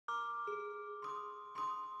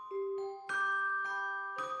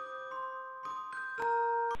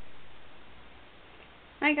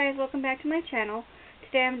Hi guys, welcome back to my channel.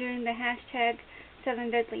 Today I'm doing the hashtag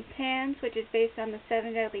 7 Deadly Pans, which is based on the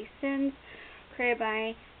 7 Deadly Sins, created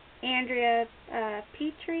by Andreea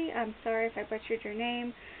Petrie. I'm sorry if I butchered your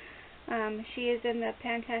name. She is in the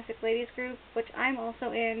Fantastic Ladies group, which I'm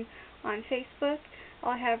also in on Facebook.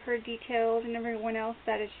 I'll have her details and everyone else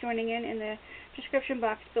that is joining in the description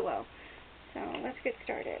box below. So let's get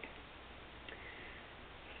started.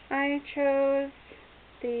 I chose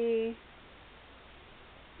the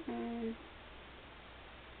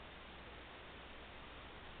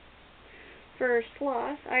for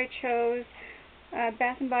Sloth, I chose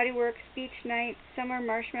Bath & Body Works Beach Night Summer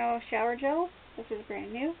Marshmallow Shower Gel. This is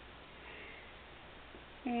brand new.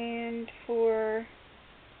 And for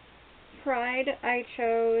Pride, I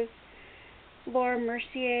chose Laura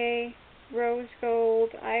Mercier Rose Gold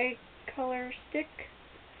Eye Color Stick.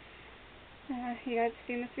 You guys have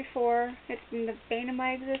seen this before. It's been the bane of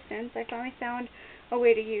my existence. I finally found a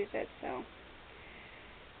way to use it, so.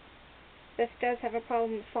 This does have a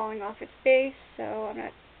problem with falling off its base, so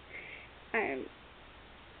there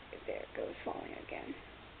it goes, falling again.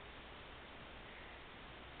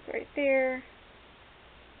 It's right there.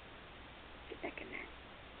 Get back in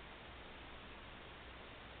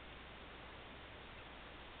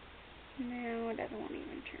there. Now it doesn't want to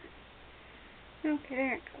even turn. Okay,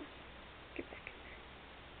 there it goes. Get back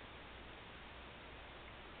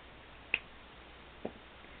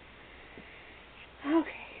in there.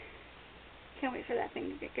 Okay. Can't wait for that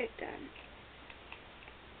thing to get done.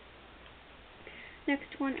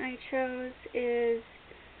 Next one I chose is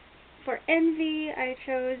for Envy. I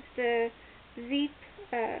chose the Zeep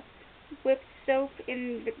Whipped Soap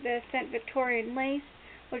in the scent Victorian Lace,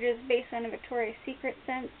 which is based on a Victoria's Secret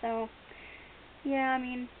scent. So, yeah, I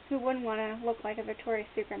mean, who wouldn't want to look like a Victoria's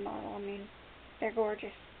Secret model? I mean, they're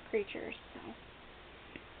gorgeous creatures, so.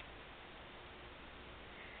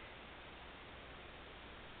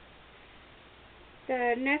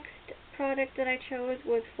 The next product that I chose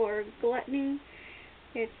was for Gluttony.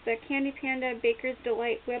 It's the Candy Panda Baker's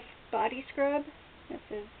Delight Whip Body Scrub. This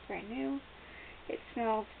is brand new. It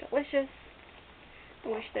smells delicious. I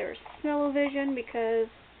wish there was smell-o-vision because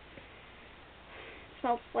it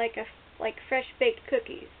smells like fresh baked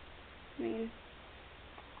cookies. I mean,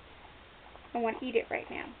 I want to eat it right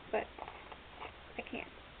now, but I can't.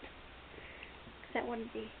 Because that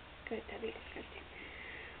wouldn't be good. That'd be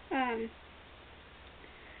disgusting.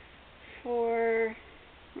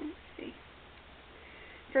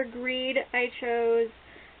 For Greed, I chose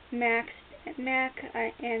Mac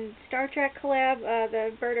and Star Trek collab,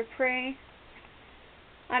 the Bird of Prey.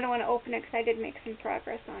 I don't want to open it because I did make some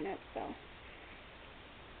progress on it, so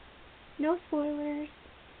no spoilers.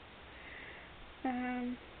 Because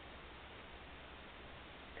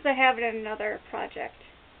I have it in another project,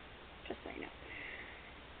 just so you know.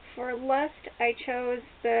 For Lust, I chose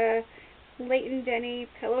the Leighton Denny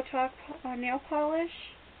Pillow Talk nail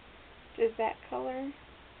polish, which is that color.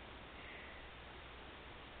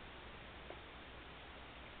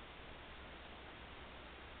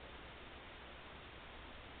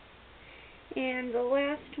 And the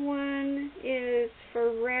last one is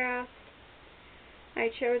for Wrath. I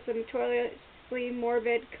chose the Notoriously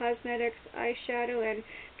Morbid Cosmetics eyeshadow, and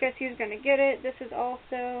guess who's gonna get it? This is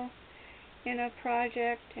also in a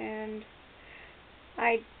project, and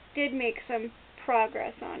I did make some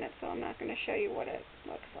progress on it, so I'm not going to show you what it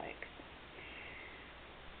looks like.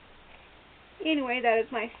 Anyway, that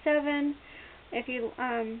is my 7. If you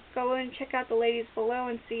go and check out the ladies below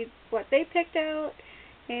and see what they picked out,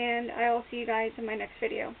 and I will see you guys in my next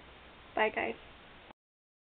video. Bye guys.